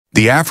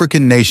The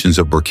African nations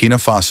of Burkina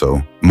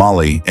Faso,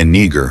 Mali, and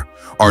Niger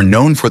are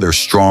known for their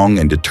strong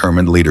and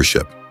determined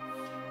leadership.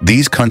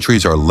 These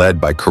countries are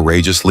led by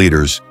courageous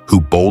leaders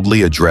who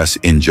boldly address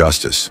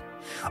injustice.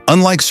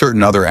 Unlike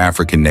certain other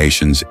African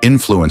nations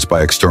influenced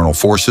by external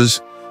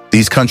forces,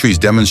 these countries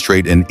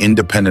demonstrate an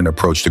independent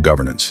approach to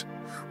governance.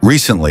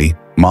 Recently,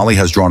 Mali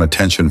has drawn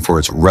attention for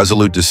its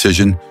resolute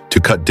decision to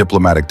cut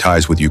diplomatic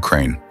ties with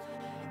Ukraine.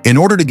 In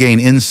order to gain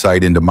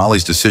insight into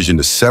Mali's decision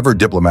to sever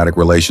diplomatic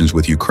relations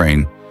with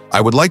Ukraine, I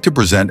would like to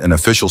present an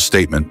official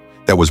statement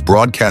that was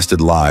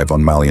broadcasted live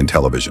on Malian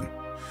television.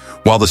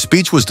 While the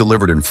speech was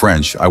delivered in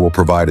French, I will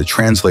provide a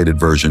translated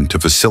version to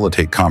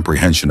facilitate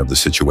comprehension of the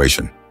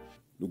situation.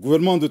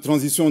 The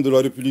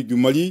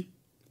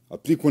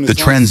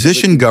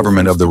transition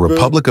government of the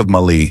Republic of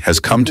Mali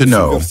has come to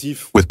know,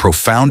 with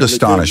profound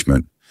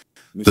astonishment,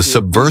 the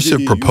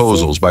subversive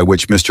proposals by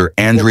which Mr.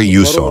 Andriy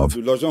Yusov,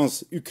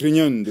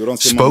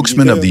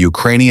 spokesman of the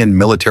Ukrainian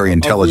Military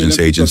Intelligence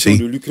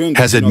Agency,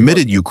 has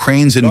admitted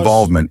Ukraine's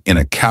involvement in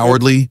a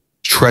cowardly,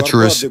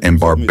 treacherous, and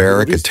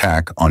barbaric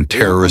attack on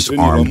terrorist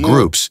armed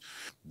groups,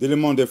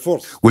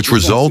 which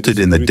resulted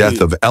in the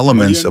death of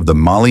elements of the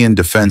Malian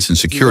Defense and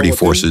Security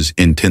Forces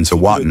in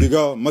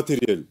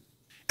Tinsaouaten,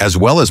 as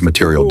well as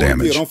material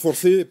damage.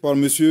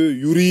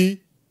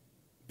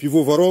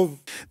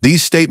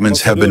 These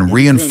statements have been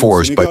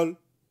reinforced by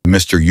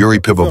Mr. Yuri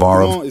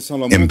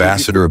Pivovarov,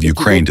 ambassador of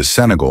Ukraine to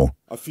Senegal,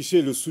 who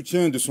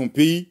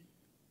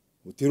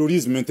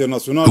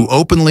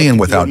openly and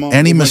without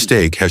any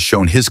mistake has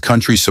shown his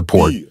country's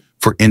support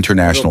for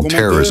international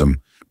terrorism,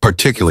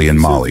 particularly in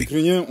Mali.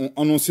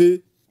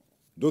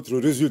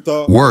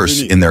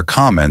 Worse, in their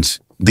comments,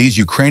 these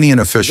Ukrainian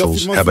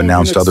officials have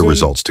announced other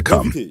results to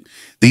come.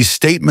 These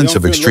statements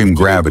of extreme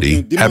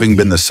gravity, having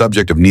been the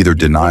subject of neither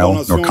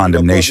denial nor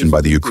condemnation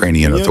by the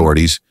Ukrainian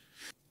authorities,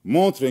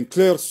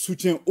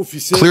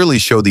 clearly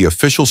show the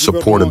official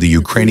support of the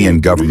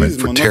Ukrainian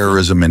government for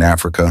terrorism in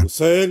Africa,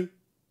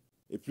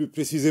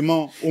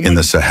 in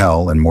the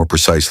Sahel, and more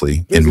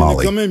precisely, in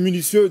Mali.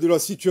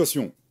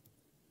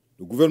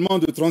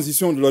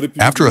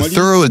 After a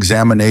thorough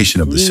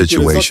examination of the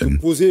situation,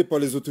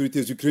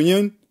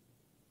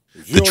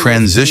 the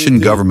transition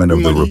government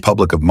of the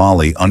Republic of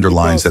Mali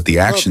underlines that the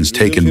actions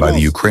taken by the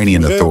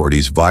Ukrainian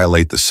authorities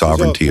violate the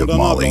sovereignty of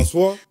Mali,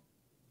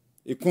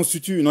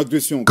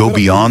 go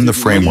beyond the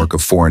framework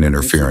of foreign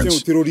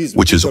interference,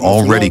 which is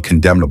already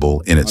condemnable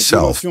in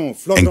itself,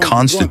 and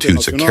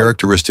constitutes a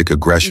characteristic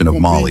aggression of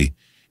Mali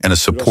and a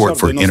support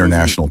for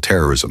international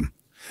terrorism,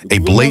 a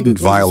blatant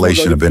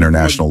violation of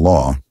international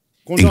law,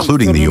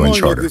 including the UN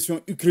Charter.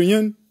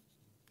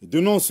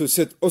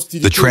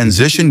 The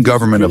transition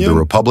government of the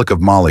Republic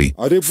of Mali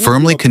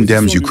firmly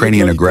condemns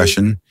Ukrainian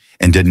aggression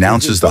and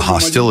denounces the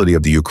hostility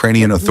of the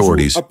Ukrainian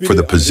authorities for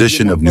the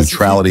position of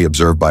neutrality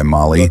observed by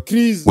Mali,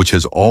 which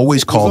has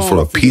always called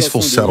for a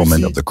peaceful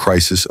settlement of the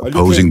crisis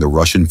opposing the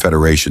Russian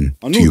Federation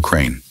to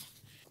Ukraine.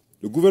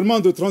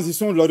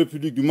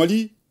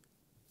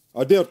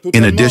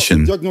 In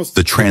addition,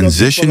 the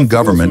transition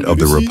government of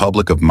the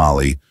Republic of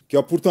Mali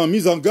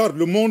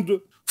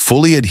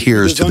fully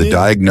adheres to the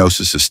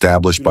diagnosis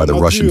established by the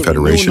Russian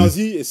Federation,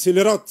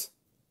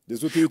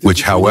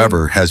 which,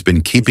 however, has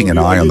been keeping an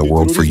eye on the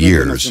world for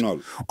years,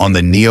 on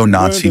the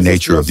neo-Nazi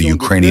nature of the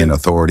Ukrainian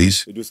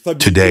authorities,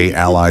 today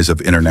allies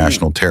of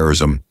international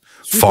terrorism,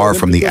 far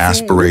from the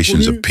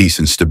aspirations of peace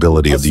and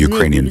stability of the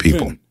Ukrainian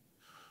people.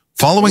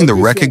 Following the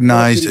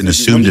recognized and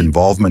assumed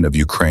involvement of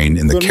Ukraine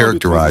in the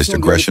characterized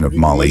aggression of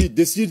Mali,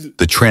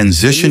 the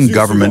transition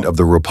government of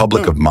the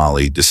Republic of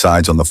Mali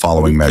decides on the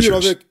following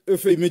measures. 1.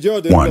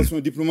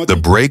 The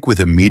break with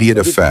immediate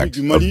effect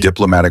of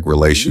diplomatic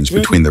relations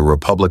between the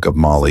Republic of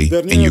Mali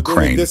and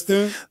Ukraine,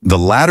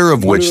 the latter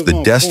of which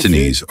the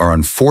destinies are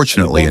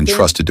unfortunately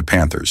entrusted to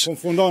panthers,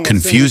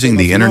 confusing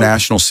the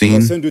international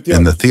scene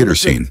and the theater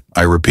scene.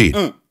 I repeat.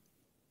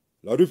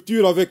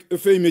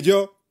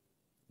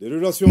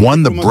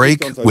 1. The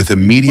break with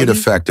immediate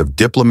effect of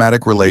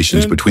diplomatic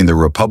relations between the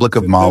Republic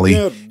of Mali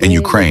and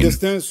Ukraine,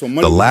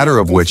 the latter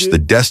of which the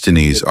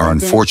destinies are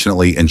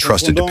unfortunately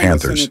entrusted to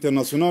panthers,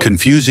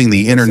 confusing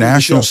the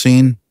international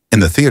scene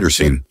and the theater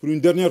scene.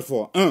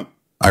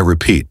 I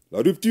repeat.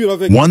 1.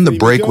 The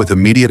break with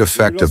immediate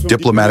effect of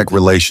diplomatic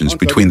relations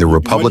between the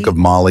Republic of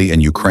Mali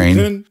and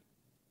Ukraine,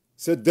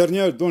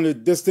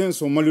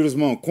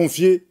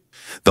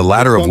 the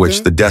latter of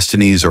which the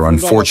destinies are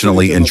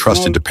unfortunately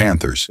entrusted to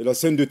panthers,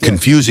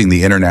 confusing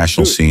the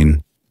international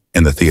scene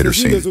and the theater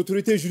scene.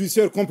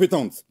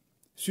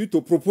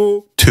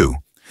 2.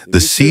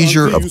 The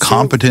seizure of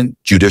competent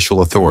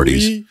judicial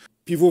authorities,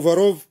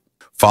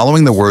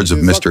 following the words of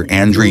Mr.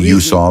 Andriy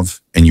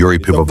Yusov and Yuri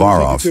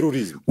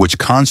Pivovarov, which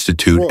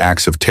constitute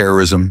acts of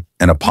terrorism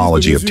and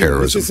apology of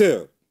terrorism.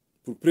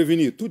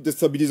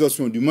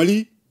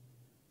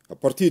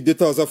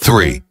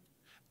 3.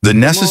 The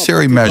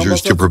necessary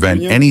measures to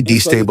prevent any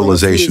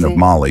destabilization of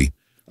Mali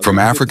from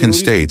African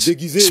states,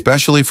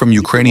 especially from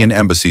Ukrainian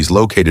embassies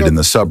located in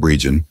the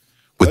sub-region,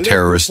 with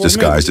terrorists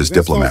disguised as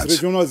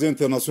diplomats.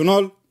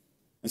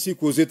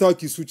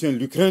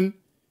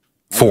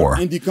 4.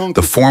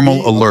 The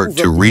formal alert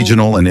to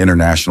regional and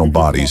international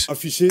bodies,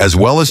 as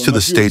well as to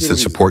the states that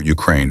support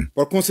Ukraine,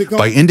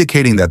 by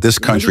indicating that this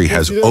country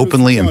has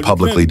openly and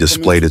publicly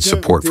displayed its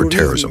support for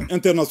terrorism.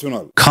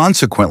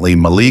 Consequently,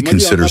 Mali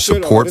considers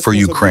support for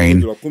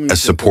Ukraine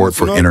as support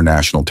for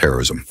international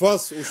terrorism.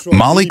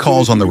 Mali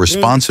calls on the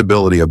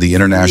responsibility of the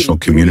international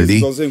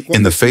community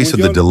in the face of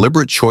the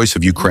deliberate choice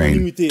of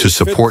Ukraine to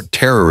support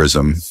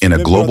terrorism in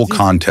a global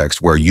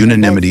context where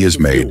unanimity is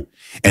made,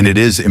 and it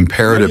is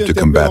imperative to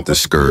combat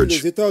this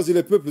scourge.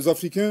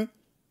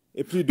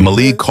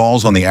 Mali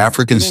calls on the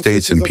African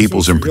states and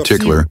peoples in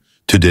particular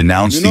to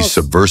denounce these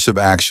subversive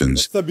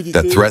actions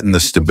that threaten the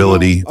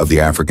stability of the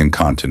African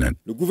continent.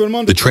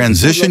 The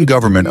transition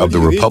government of the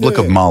Republic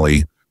of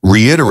Mali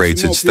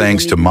reiterates its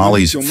thanks to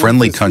Mali's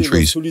friendly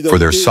countries for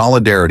their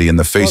solidarity in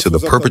the face of the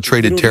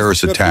perpetrated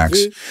terrorist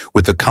attacks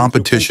with the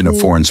competition of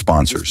foreign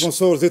sponsors.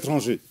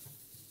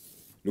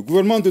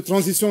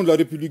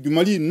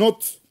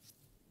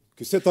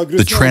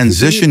 The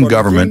transition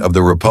government of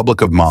the Republic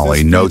of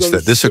Mali notes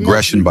that this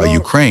aggression by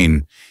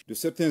Ukraine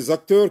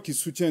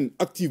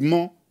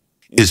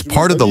is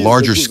part of the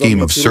larger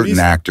scheme of certain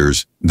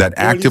actors that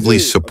actively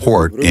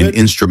support and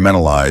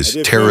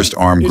instrumentalize terrorist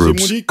armed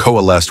groups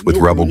coalesced with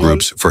rebel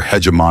groups for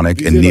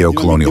hegemonic and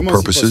neo-colonial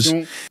purposes,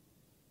 and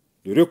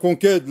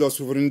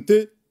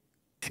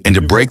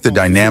to break the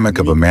dynamic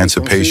of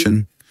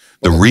emancipation,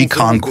 the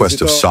reconquest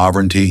of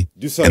sovereignty,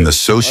 and the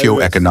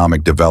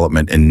socio-economic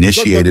development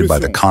initiated by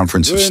the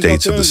Conference of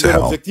States of the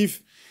Sahel.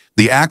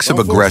 The acts of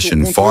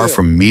aggression, far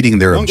from meeting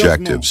their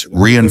objectives,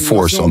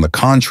 reinforce, on the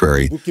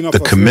contrary,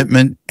 the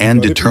commitment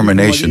and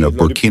determination of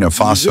Burkina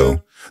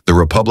Faso, the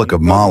Republic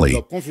of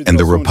Mali, and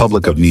the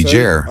Republic of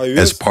Niger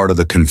as part of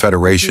the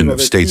Confederation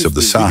of States of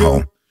the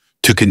Sahel,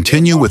 to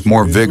continue with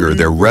more vigor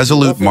their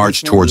resolute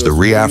march towards the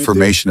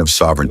reaffirmation of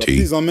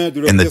sovereignty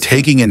and the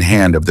taking in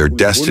hand of their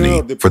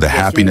destiny for the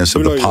happiness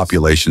of the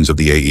populations of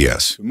the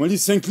AES.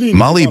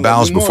 Mali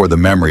bows before the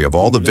memory of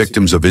all the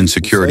victims of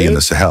insecurity in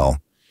the Sahel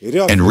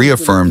and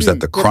reaffirms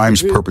that the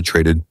crimes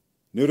perpetrated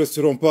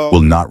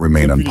will not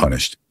remain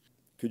unpunished.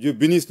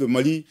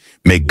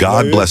 May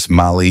God bless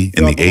Mali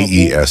and the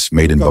AES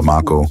made in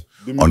Bamako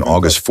on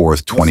August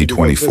 4th,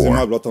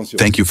 2024.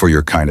 Thank you for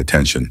your kind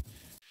attention.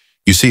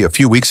 You see, a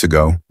few weeks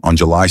ago, on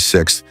July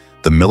 6th,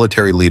 the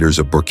military leaders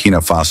of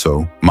Burkina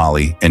Faso,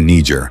 Mali, and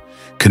Niger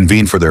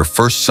convened for their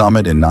first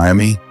summit in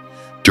Niamey,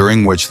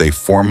 during which they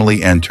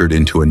formally entered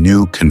into a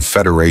new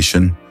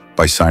confederation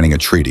by signing a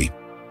treaty.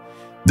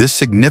 This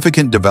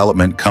significant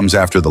development comes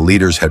after the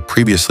leaders had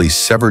previously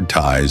severed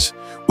ties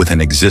with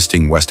an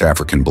existing West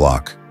African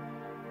bloc.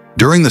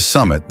 During the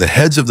summit, the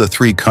heads of the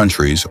three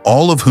countries,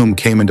 all of whom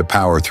came into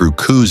power through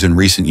coups in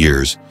recent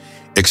years,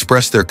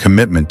 expressed their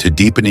commitment to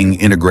deepening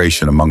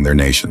integration among their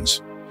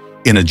nations.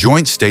 In a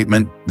joint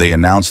statement, they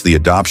announced the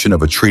adoption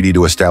of a treaty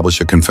to establish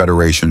a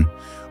confederation,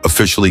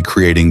 officially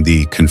creating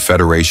the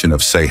Confederation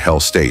of Sahel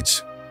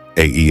States,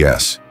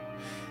 AES.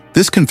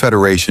 This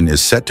confederation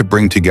is set to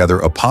bring together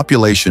a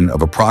population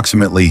of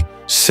approximately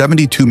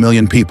 72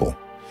 million people,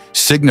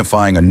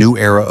 signifying a new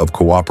era of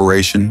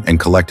cooperation and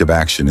collective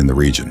action in the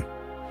region.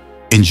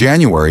 In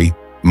January,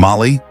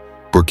 Mali,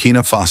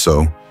 Burkina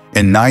Faso,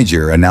 and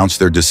Niger announced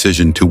their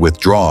decision to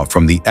withdraw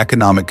from the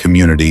Economic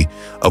Community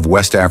of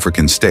West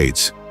African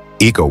States,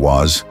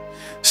 ECOWAS,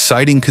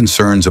 citing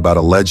concerns about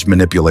alleged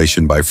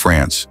manipulation by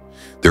France,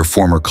 their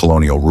former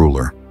colonial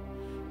ruler.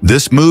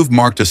 This move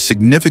marked a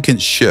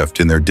significant shift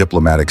in their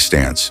diplomatic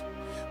stance.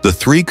 The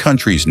three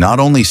countries not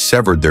only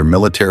severed their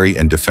military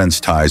and defense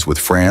ties with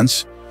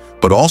France,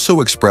 but also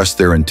expressed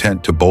their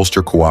intent to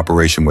bolster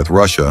cooperation with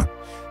Russia,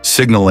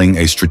 signaling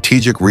a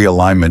strategic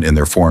realignment in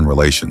their foreign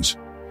relations.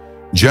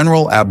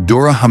 General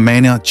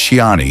Abdourahmane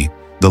Chiani,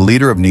 the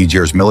leader of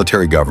Niger's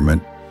military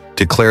government,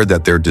 declared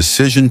that their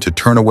decision to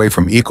turn away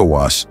from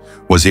ECOWAS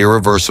was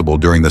irreversible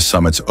during the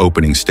summit's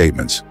opening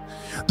statements.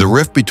 The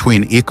rift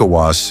between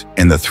ECOWAS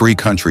and the three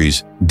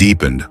countries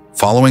deepened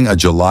following a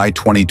July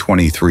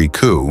 2023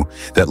 coup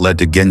that led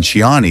to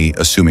Chiani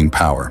assuming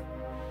power.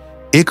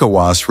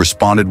 ECOWAS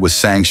responded with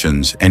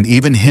sanctions and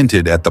even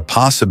hinted at the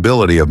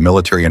possibility of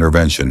military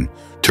intervention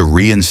to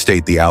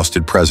reinstate the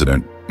ousted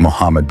president,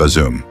 Mohamed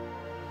Bazoum.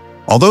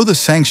 Although the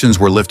sanctions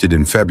were lifted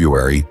in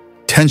February,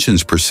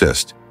 tensions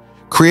persist,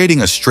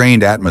 creating a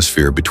strained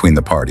atmosphere between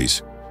the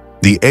parties.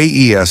 The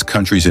AES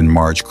countries in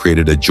March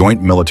created a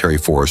joint military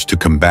force to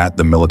combat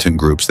the militant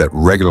groups that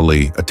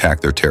regularly attack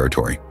their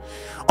territory.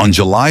 On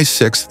July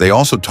 6th, they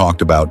also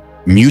talked about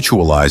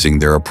mutualizing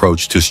their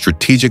approach to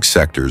strategic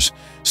sectors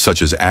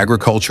such as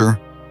agriculture,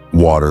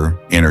 water,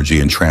 energy,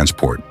 and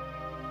transport.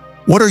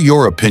 What are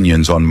your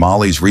opinions on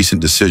Mali's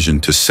recent decision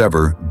to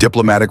sever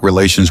diplomatic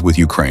relations with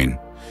Ukraine?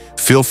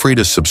 Feel free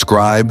to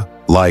subscribe,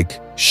 like,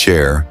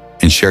 share,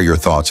 and share your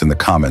thoughts in the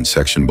comments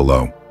section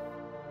below.